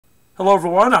Hello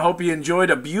everyone, I hope you enjoyed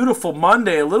a beautiful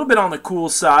Monday, a little bit on the cool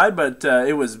side, but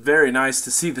it was very nice to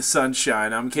see the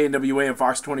sunshine. I'm KNWA and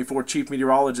Fox 24 Chief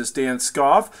Meteorologist Dan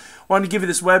Scoff. Wanted to give you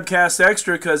this webcast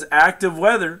extra because active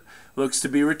weather looks to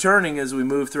be returning as we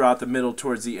move throughout the middle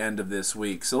towards the end of this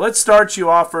week. So let's start you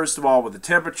off first of all with the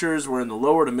temperatures. We're in the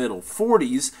lower to middle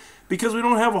 40s because we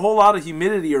don't have a whole lot of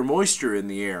humidity or moisture in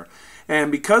the air. And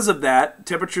because of that,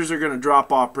 temperatures are going to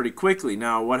drop off pretty quickly.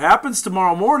 Now, what happens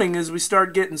tomorrow morning is we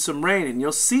start getting some rain, and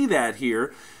you'll see that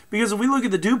here because if we look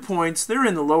at the dew points, they're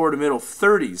in the lower to middle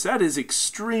 30s. That is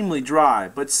extremely dry.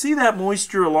 But see that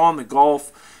moisture along the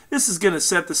Gulf? This is going to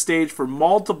set the stage for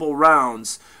multiple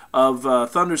rounds of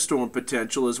thunderstorm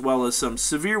potential as well as some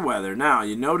severe weather. Now,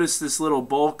 you notice this little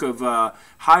bulk of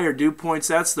higher dew points.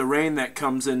 That's the rain that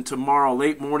comes in tomorrow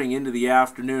late morning into the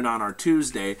afternoon on our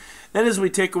Tuesday. Then as we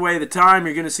take away the time,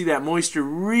 you're going to see that moisture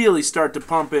really start to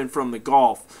pump in from the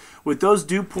Gulf. With those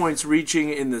dew points reaching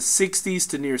in the 60s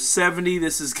to near 70,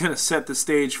 this is going to set the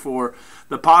stage for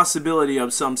the possibility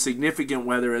of some significant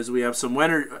weather as we have some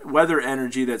weather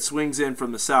energy that swings in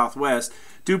from the southwest.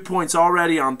 Dew points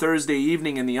already on Thursday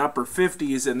evening in the upper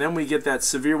 50s, and then we get that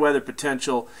severe weather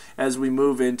potential as we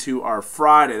move into our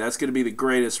Friday. That's going to be the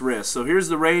greatest risk. So here's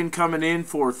the rain coming in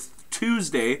for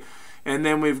Tuesday, and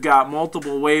then we've got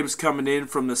multiple waves coming in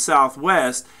from the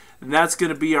southwest. And that's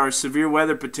going to be our severe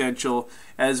weather potential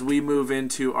as we move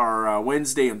into our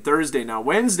Wednesday and Thursday. Now,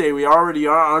 Wednesday, we already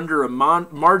are under a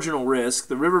marginal risk,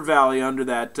 the River Valley under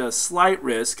that slight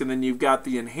risk, and then you've got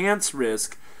the enhanced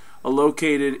risk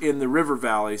located in the River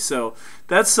Valley. So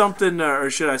that's something, or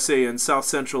should I say in south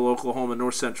central Oklahoma,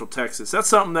 north central Texas. That's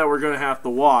something that we're going to have to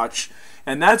watch.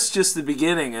 And that's just the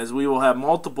beginning, as we will have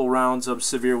multiple rounds of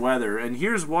severe weather. And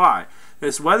here's why.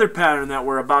 This weather pattern that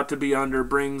we're about to be under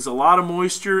brings a lot of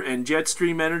moisture and jet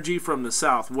stream energy from the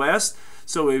southwest.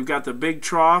 So we've got the big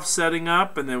trough setting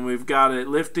up, and then we've got it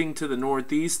lifting to the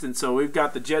northeast. And so we've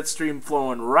got the jet stream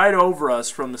flowing right over us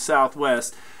from the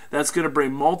southwest. That's going to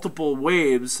bring multiple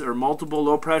waves or multiple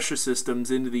low pressure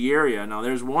systems into the area. Now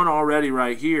there's one already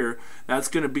right here. That's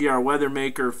going to be our weather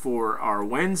maker for our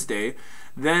Wednesday.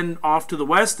 Then off to the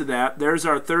west of that, there's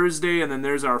our Thursday, and then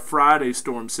there's our Friday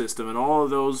storm system. And all of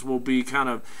those will be kind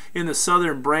of in the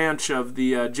southern branch of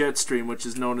the jet stream, which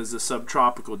is known as the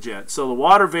subtropical jet. So the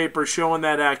water vapor showing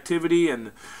that activity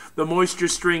and the moisture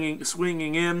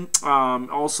swinging in.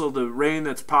 Also the rain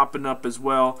that's popping up as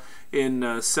well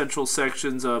in central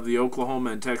sections of the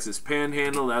Oklahoma and Texas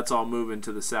Panhandle. That's all moving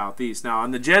to the southeast. Now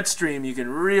on the jet stream, you can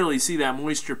really see that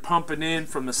moisture pumping in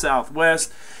from the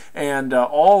southwest, and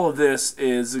all of this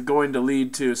is going to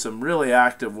lead to some really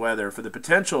active weather for the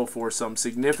potential for some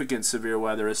significant severe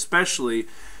weather, especially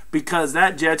because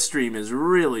that jet stream is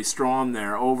really strong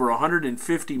there, over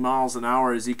 150 miles an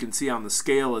hour, as you can see on the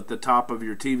scale at the top of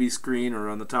your TV screen or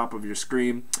on the top of your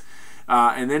screen.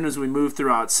 And then as we move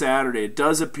throughout Saturday, it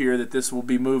does appear that this will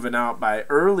be moving out by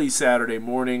early Saturday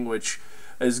morning, which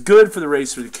is good for the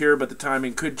race for the cure, but the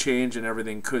timing could change and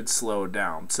everything could slow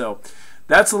down. So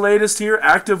that's the latest here.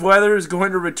 Active weather is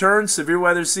going to return. Severe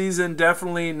weather season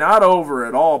definitely not over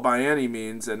at all by any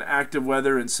means, and active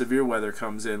weather and severe weather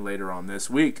comes in later on this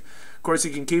week. Of course,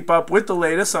 you can keep up with the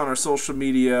latest on our social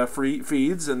media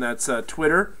feeds, and that's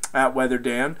Twitter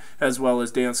 @WeatherDan, as well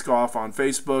as Dan Scoff on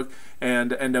Facebook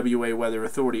and NWA Weather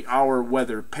Authority, our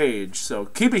weather page. So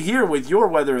keep it here with your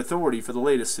weather authority for the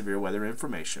latest severe weather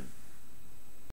information.